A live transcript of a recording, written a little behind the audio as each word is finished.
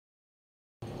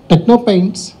Techno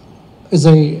Paints is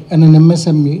an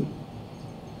MSME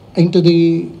into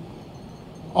the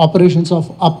operations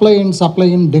of apply and supply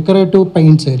in decorative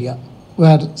paints area,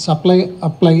 where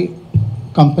apply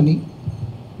company,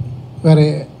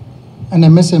 where an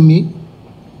MSME.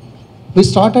 We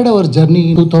started our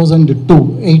journey in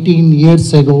 2002, 18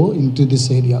 years ago into this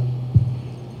area.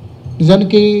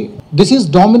 This is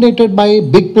dominated by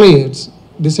big players.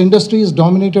 This industry is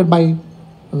dominated by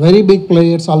very big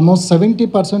players. Almost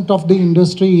 70% of the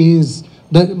industry is,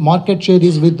 the market share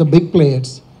is with the big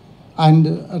players, and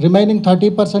remaining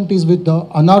 30% is with the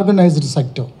unorganized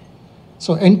sector.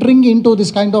 So entering into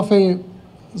this kind of a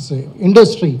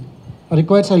industry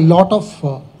requires a lot of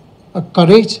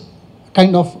courage,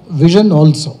 kind of vision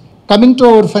also. Coming to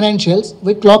our financials,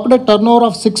 we clocked a turnover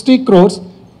of 60 crores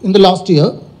in the last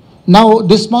year. Now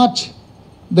this is March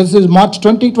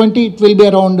 2020, it will be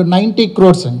around 90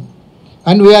 crores.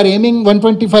 And we are aiming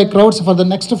 125 crores for the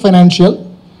next financial.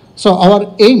 So our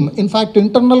aim, in fact,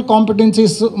 internal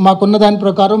competencies, makunnadani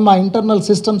prakaram, ma internal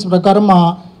systems prakaram,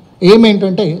 ma aim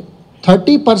entante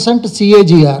 30%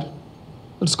 CAGR.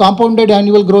 Its compounded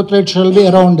annual growth rate shall be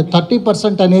around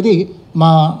 30% anedi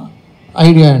ma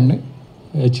idea andi.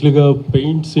 Actually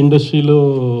paint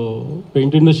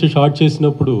industry start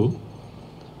చేసినప్పుడు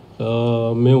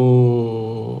మేము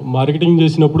marketing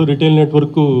చేసినప్పుడు retail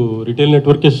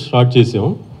నెట్వర్కే start చేసాం.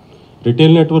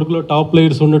 Retail నెట్వర్క్లో top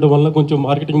players ఉండటం వల్ల కొంచెం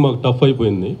marketing మాకు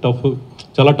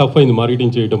చాలా టఫ్ అయింది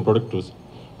మార్కెటింగ్ చేయడం,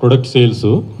 ప్రొడక్ట్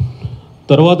సేల్స్.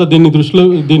 తర్వాత దీన్ని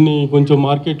కొంచెం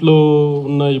మార్కెట్లో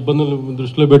ఉన్న ఇబ్బందులు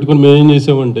దృష్టిలో పెట్టుకొని మేము ఏం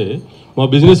చేసామంటే మా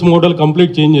బిజినెస్ మోడల్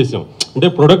కంప్లీట్ చేంజ్ చేసాం. అంటే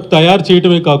ప్రొడక్ట్ తయారు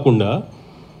చేయటమే కాకుండా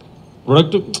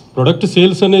ప్రొడక్ట్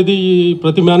సేల్స్ అనేది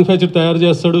ప్రతి మ్యానుఫ్యాక్చర్ తయారు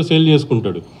చేస్తాడు, సేల్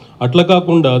చేసుకుంటాడు. అట్లా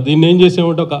కాకుండా దీన్ని ఏం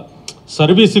చేసామంటే ఒక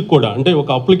సర్వీస్కి కూడా, అంటే ఒక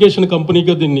అప్లికేషన్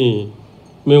కంపెనీగా దీన్ని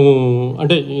మేము,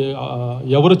 అంటే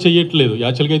ఎవరు చేయట్లేదు.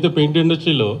 యాక్చువల్గా అయితే పెయింట్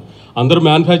ఇండస్ట్రీలో అందరూ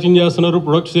మ్యానుఫ్యాక్చరింగ్ చేస్తున్నారు,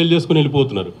 ప్రొడక్ట్ సేల్ చేసుకుని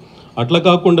వెళ్ళిపోతున్నారు. అట్లా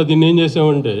కాకుండా దీన్ని ఏం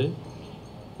చేసామంటే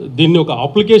దీన్ని ఒక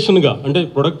అప్లికేషన్గా, అంటే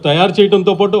ప్రొడక్ట్ తయారు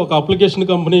చేయడంతో పాటు ఒక అప్లికేషన్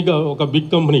కంపెనీగా, ఒక బిగ్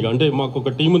కంపెనీగా, అంటే మాకు ఒక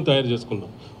టీముని తయారు చేసుకున్నాం.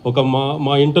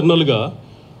 మా ఇంటర్నల్గా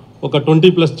ఒక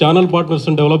 20+ ఛానల్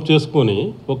పార్ట్నర్స్ని డెవలప్ చేసుకొని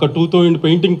ఒక 2000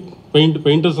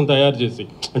 పెయింటర్స్ని తయారు చేసి,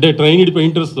 అంటే ట్రైన్డ్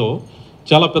పెయింటర్స్తో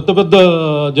చాలా పెద్ద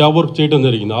జాబ్ వర్క్ చేయడం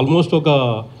జరిగింది. ఆల్మోస్ట్ ఒక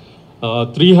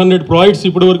 300 ప్రాజెక్ట్స్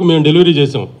ఇప్పటి వరకు మేము డెలివరీ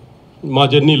చేసాం మా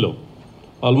జర్నీలో.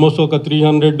 ఆల్మోస్ట్ ఒక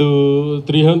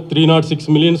 306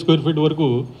 మిలియన్ స్క్వేర్ ఫీట్ వరకు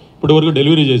ఇప్పటి వరకు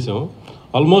డెలివరీ చేసాం.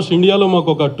 ఆల్మోస్ట్ ఇండియాలో మాకు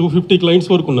ఒక 250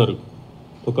 క్లయింట్స్ వరకు ఉన్నారు,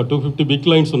 ఒక 250 బిగ్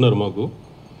క్లయింట్స్ ఉన్నారు మాకు.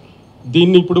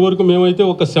 దీన్ని ఇప్పటి వరకు మేమైతే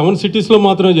ఒక 7 సిటీస్లో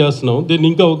మాత్రమే చేస్తున్నాం. దీన్ని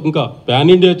ఇంకా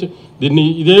పాన్ ఇండియా,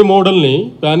 ఇదే మోడల్ని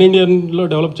పాన్ ఇండియాలో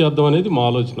డెవలప్ చేద్దాం అనేది మా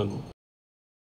ఆలోచన.